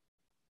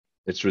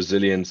its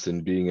resilience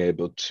in being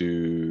able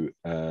to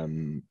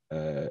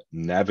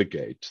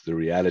navigate the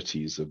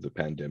realities of the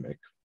pandemic,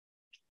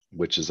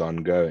 which is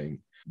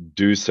ongoing,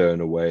 do so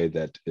in a way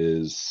that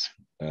is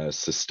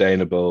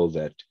sustainable,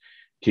 that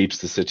keeps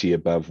the city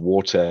above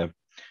water,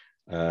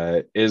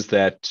 is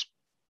that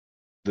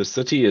the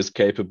city is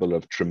capable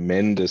of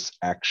tremendous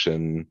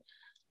action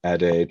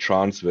at a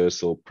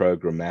transversal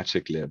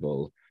programmatic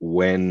level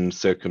when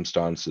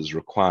circumstances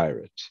require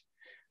it.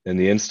 In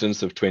the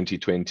instance of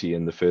 2020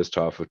 and the first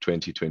half of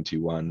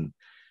 2021,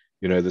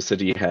 the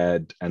city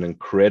had an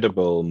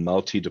incredible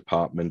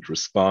multi-department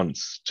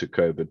response to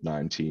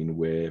COVID-19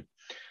 where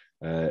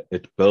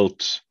it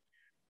built,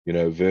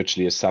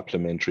 virtually a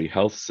supplementary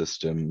health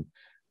system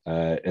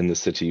in the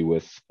city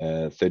with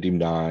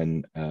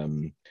 39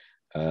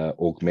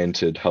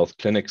 augmented health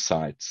clinic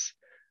sites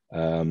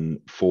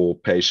for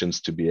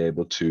patients to be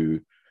able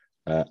to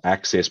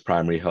access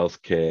primary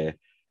health care,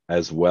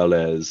 as well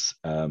as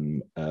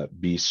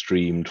be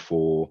streamed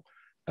for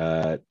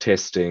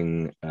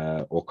testing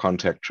or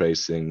contact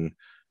tracing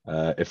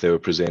if they were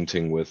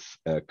presenting with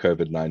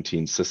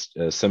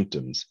COVID-19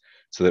 symptoms,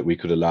 so that we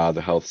could allow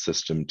the health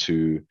system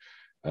to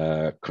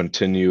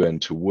continue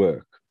and to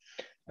work.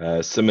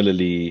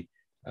 Similarly,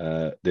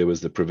 there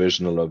was the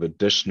provisional of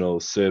additional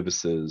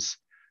services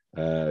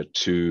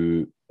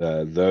to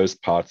those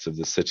parts of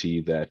the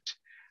city that,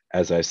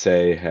 as I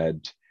say,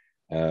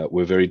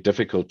 were very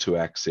difficult to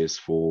access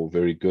for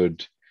very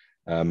good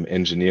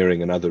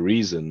engineering and other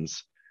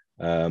reasons.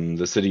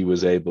 The city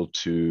was able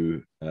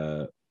to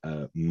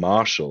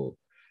marshal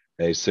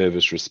a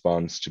service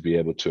response to be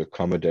able to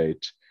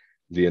accommodate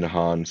the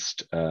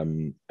enhanced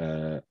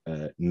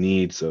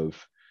needs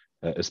of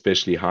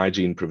especially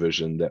hygiene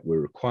provision that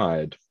were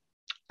required,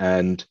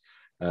 and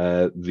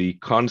the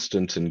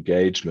constant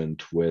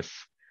engagement with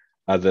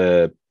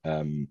other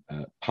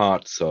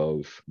parts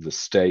of the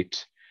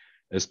state,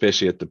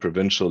 especially at the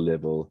provincial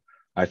level,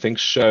 I think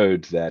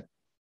showed that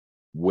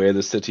where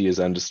the city is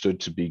understood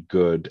to be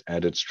good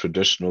at its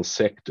traditional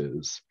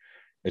sectors,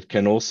 it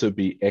can also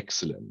be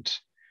excellent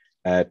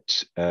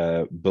at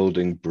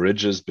building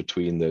bridges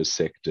between those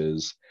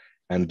sectors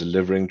and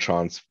delivering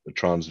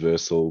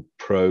transversal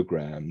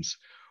programs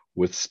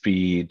with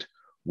speed,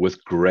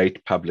 with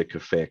great public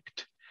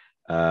effect,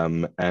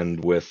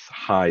 and with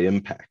high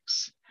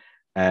impacts.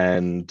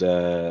 And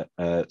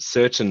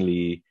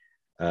certainly,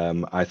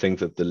 I think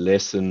that the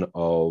lesson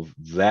of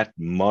that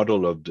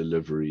model of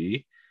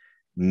delivery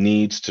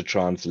needs to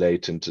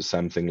translate into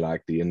something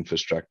like the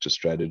infrastructure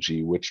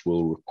strategy, which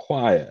will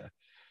require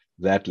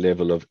that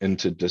level of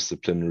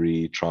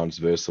interdisciplinary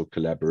transversal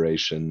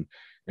collaboration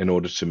in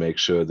order to make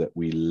sure that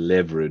we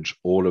leverage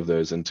all of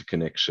those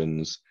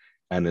interconnections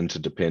and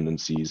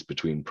interdependencies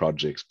between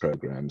projects,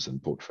 programs,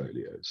 and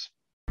portfolios.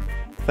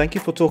 Thank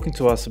you for talking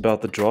to us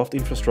about the draft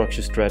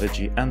infrastructure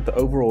strategy and the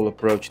overall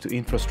approach to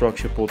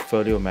infrastructure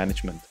portfolio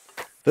management.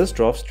 This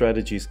draft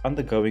strategy is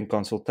undergoing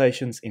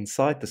consultations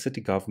inside the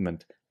city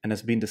government and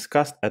has been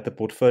discussed at the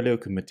portfolio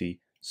committee,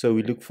 so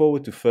we look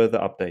forward to further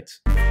updates.